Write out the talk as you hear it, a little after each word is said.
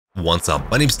What's up,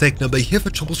 my name's TechNob here for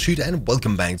Troubleshoot and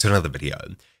welcome back to another video.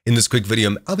 In this quick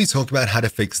video, I'll be talking about how to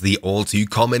fix the all too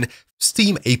common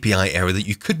Steam API error that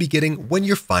you could be getting when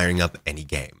you're firing up any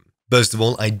game. First of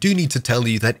all, I do need to tell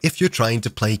you that if you're trying to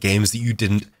play games that you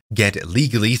didn't get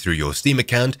legally through your Steam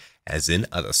account, as in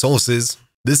other sources,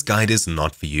 this guide is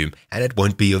not for you and it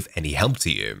won't be of any help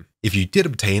to you. If you did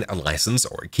obtain a license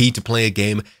or a key to play a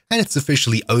game and it's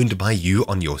officially owned by you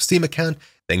on your Steam account,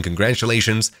 then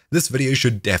congratulations, this video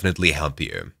should definitely help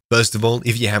you. First of all,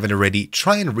 if you haven't already,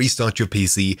 try and restart your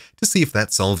PC to see if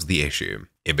that solves the issue.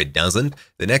 If it doesn't,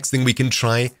 the next thing we can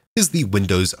try is the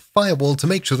Windows Firewall to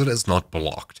make sure that it's not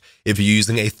blocked. If you're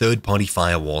using a third-party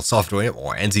firewall software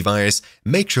or antivirus,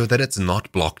 make sure that it's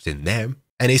not blocked in there.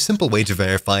 And a simple way to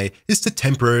verify is to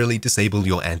temporarily disable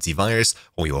your antivirus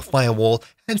or your firewall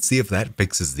and see if that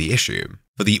fixes the issue.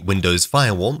 For the Windows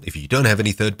Firewall, if you don't have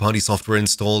any third-party software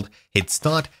installed, hit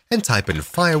Start and type in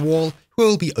Firewall,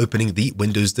 we'll be opening the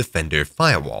Windows Defender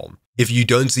Firewall. If you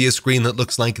don't see a screen that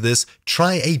looks like this,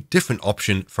 try a different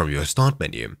option from your Start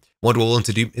menu. What we'll want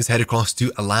to do is head across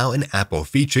to Allow an app or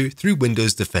feature through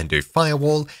Windows Defender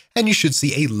Firewall, and you should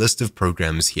see a list of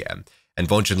programs here.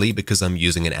 Unfortunately, because I'm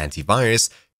using an antivirus,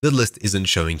 the list isn't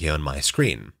showing here on my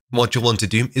screen. What you'll want to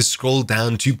do is scroll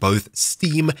down to both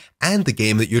Steam and the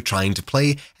game that you're trying to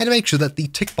play and make sure that the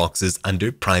tick boxes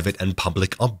under private and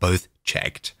public are both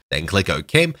checked. Then click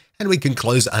OK and we can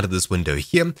close out of this window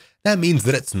here. That means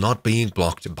that it's not being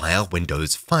blocked by our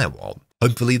Windows Firewall.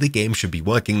 Hopefully the game should be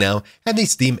working now and the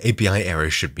Steam API error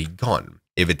should be gone.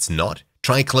 If it's not,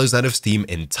 try close out of Steam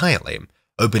entirely.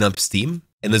 Open up Steam.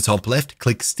 In the top left,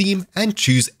 click Steam and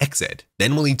choose Exit.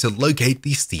 Then we'll need to locate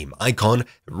the Steam icon,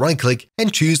 right-click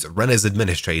and choose Run as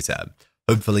Administrator.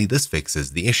 Hopefully this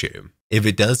fixes the issue. If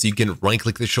it does, you can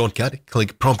right-click the shortcut,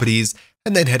 click Properties,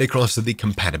 and then head across to the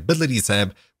Compatibility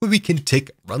tab where we can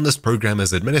tick Run this program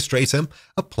as Administrator,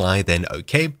 apply then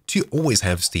OK to always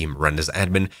have Steam run as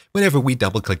admin whenever we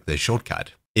double-click the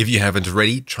shortcut. If you haven't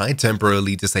already, try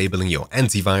temporarily disabling your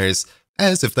antivirus,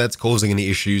 as if that's causing any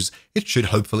issues, it should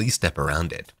hopefully step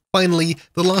around it. Finally,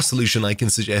 the last solution I can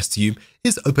suggest to you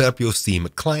is open up your Steam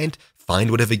client, find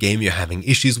whatever game you're having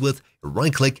issues with,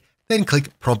 right-click, then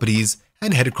click Properties,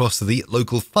 and head across to the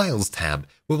Local Files tab,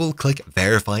 where we'll click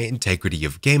Verify Integrity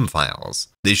of Game Files.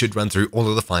 This should run through all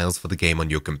of the files for the game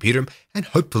on your computer, and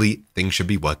hopefully things should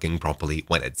be working properly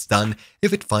when it's done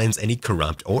if it finds any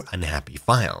corrupt or unhappy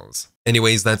files.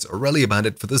 Anyways, that's really about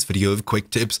it for this video of quick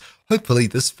tips. Hopefully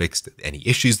this fixed any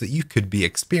issues that you could be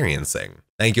experiencing.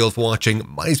 Thank you all for watching.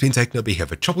 My name's been TechNob here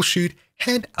for Troubleshoot,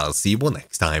 and I'll see you all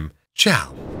next time.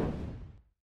 Ciao!